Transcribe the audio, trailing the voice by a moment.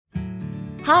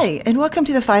Hi, and welcome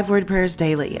to the 5-Word Prayers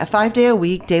Daily, a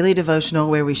 5-day-a-week daily devotional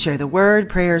where we share the word,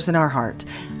 prayers, and our heart.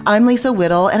 I'm Lisa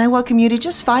Whittle, and I welcome you to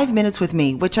just 5 minutes with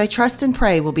me, which I trust and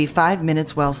pray will be 5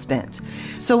 minutes well spent.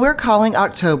 So we're calling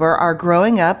October our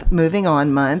Growing Up, Moving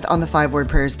On month on the 5-Word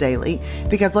Prayers Daily,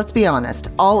 because let's be honest,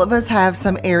 all of us have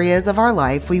some areas of our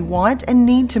life we want and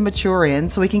need to mature in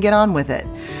so we can get on with it.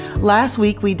 Last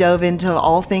week, we dove into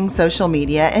all things social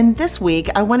media, and this week,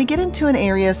 I want to get into an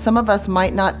area some of us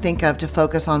might not think of to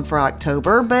focus on for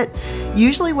October, but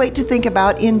usually wait to think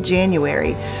about in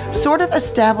January, sort of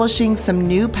establishing some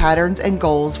new patterns and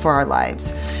goals for our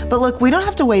lives. But look, we don't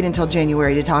have to wait until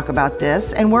January to talk about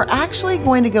this, and we're actually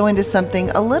going to go into something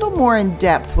a little more in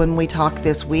depth when we talk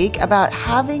this week about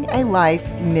having a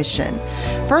life mission.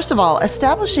 First of all,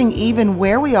 establishing even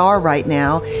where we are right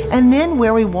now, and then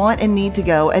where we want and need to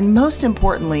go, and most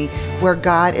importantly, where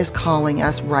God is calling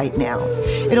us right now.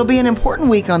 It'll be an important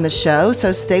week on the show,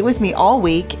 so stay with me all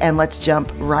week and let's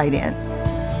jump right in.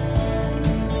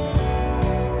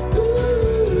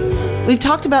 We've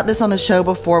talked about this on the show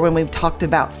before when we've talked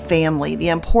about family, the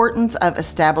importance of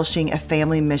establishing a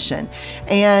family mission.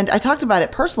 And I talked about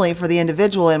it personally for the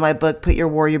individual in my book, Put Your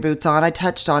Warrior Boots On. I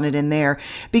touched on it in there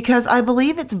because I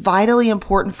believe it's vitally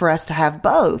important for us to have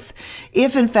both.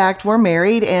 If in fact we're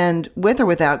married and with or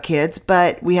without kids,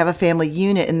 but we have a family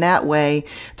unit in that way,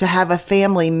 to have a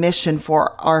family mission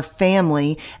for our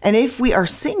family. And if we are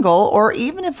single, or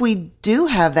even if we do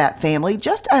have that family,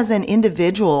 just as an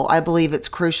individual, I believe it's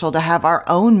crucial to have our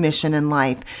own mission in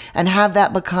life and have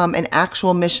that become an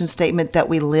actual mission statement that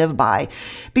we live by,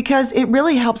 because it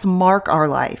really helps mark our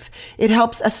life. It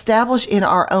helps establish in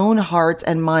our own hearts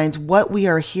and minds what we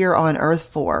are here on earth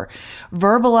for.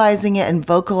 Verbalizing it and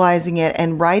vocalizing it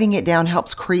and writing it down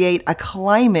helps create a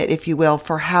climate, if you will,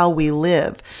 for how we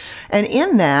live. And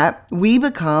in that, we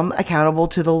become accountable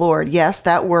to the Lord. Yes,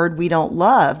 that word we don't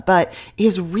love, but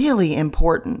is really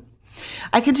important.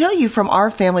 I can tell you from our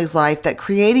family's life that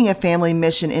creating a family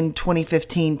mission in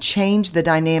 2015 changed the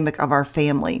dynamic of our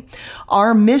family.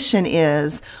 Our mission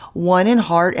is one in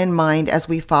heart and mind as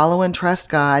we follow and trust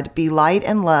God, be light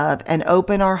and love, and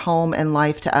open our home and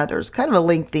life to others. Kind of a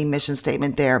lengthy mission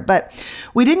statement there, but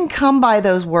we didn't come by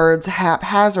those words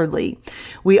haphazardly.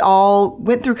 We all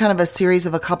went through kind of a series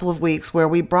of a couple of weeks where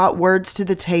we brought words to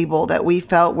the table that we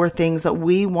felt were things that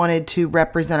we wanted to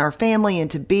represent our family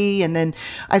and to be, and then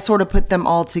I sort of put them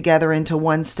all together into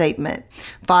one statement.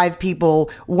 5 people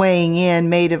weighing in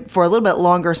made it for a little bit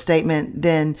longer statement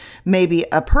than maybe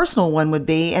a personal one would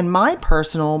be. And my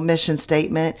personal mission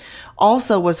statement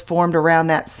also was formed around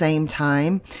that same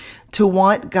time, to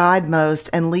want God most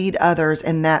and lead others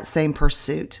in that same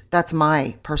pursuit. That's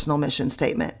my personal mission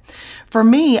statement. For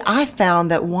me, I found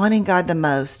that wanting God the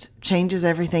most changes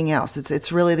everything else.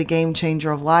 It's really the game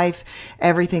changer of life.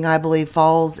 Everything I believe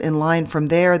falls in line from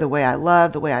there. The way I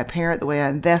love, the way I parent, the way I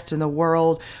invest in the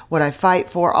world, what I fight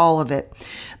for, all of it.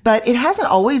 But it hasn't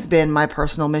always been my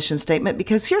personal mission statement,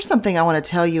 because here's something I want to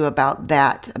tell you about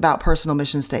that, about personal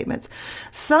mission statements.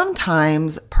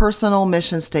 Sometimes personal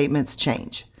mission statements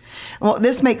change. Well,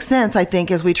 this makes sense, I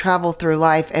think, as we travel through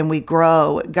life and we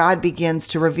grow, God begins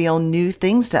to reveal new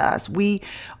things to us. We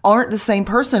aren't the same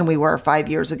person we were 5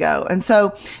 years ago. And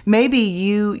so maybe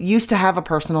you used to have a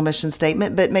personal mission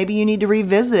statement, but maybe you need to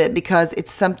revisit it because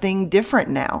it's something different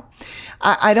now.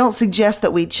 I don't suggest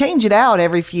that we change it out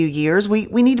every few years. We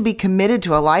need to be committed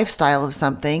to a lifestyle of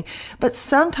something, but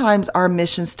sometimes our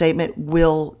mission statement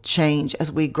will change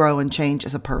as we grow and change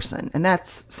as a person. And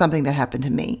that's something that happened to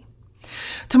me.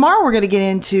 Tomorrow, we're going to get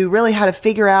into really how to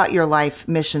figure out your life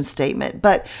mission statement.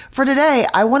 But for today,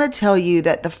 I want to tell you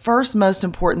that the first most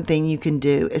important thing you can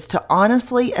do is to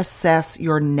honestly assess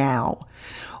your now.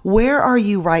 Where are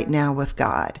you right now with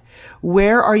God?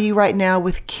 Where are you right now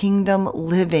with kingdom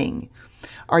living?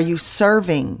 Are you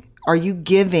serving? Are you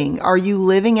giving? Are you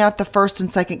living out the first and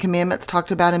second commandments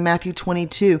talked about in Matthew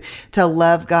 22 to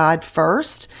love God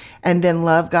first and then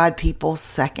love God people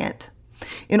second?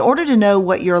 In order to know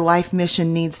what your life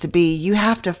mission needs to be, you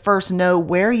have to first know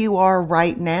where you are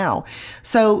right now.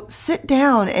 So sit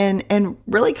down and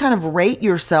really kind of rate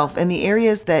yourself in the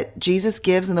areas that Jesus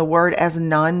gives in the Word as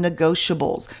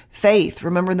non-negotiables. Faith.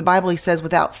 Remember in the Bible, he says,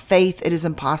 without faith, it is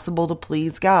impossible to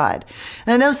please God.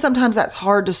 And I know sometimes that's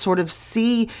hard to sort of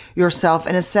see yourself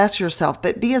and assess yourself,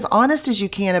 but be as honest as you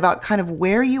can about kind of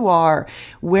where you are,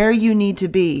 where you need to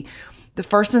be. The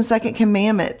first and second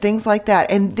commandment, things like that.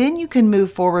 And then you can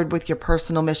move forward with your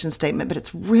personal mission statement. But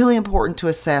it's really important to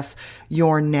assess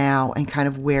your now and kind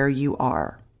of where you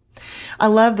are. I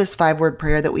love this 5-word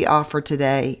prayer that we offer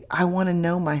today. I want to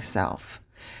know myself.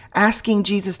 Asking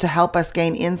Jesus to help us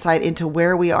gain insight into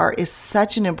where we are is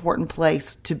such an important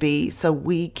place to be so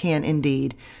we can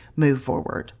indeed move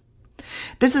forward.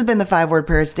 This has been the 5-Word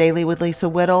Prayers Daily with Lisa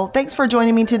Whittle. Thanks for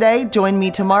joining me today. Join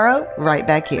me tomorrow right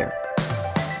back here.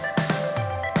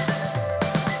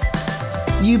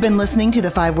 You've been listening to the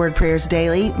 5-Word Prayers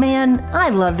Daily. Man, I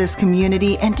love this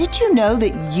community. And did you know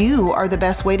that you are the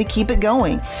best way to keep it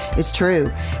going? It's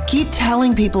true. Keep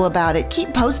telling people about it.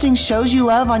 Keep posting shows you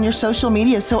love on your social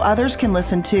media so others can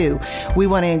listen too. We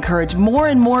want to encourage more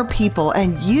and more people,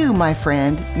 and you, my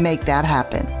friend, make that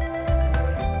happen.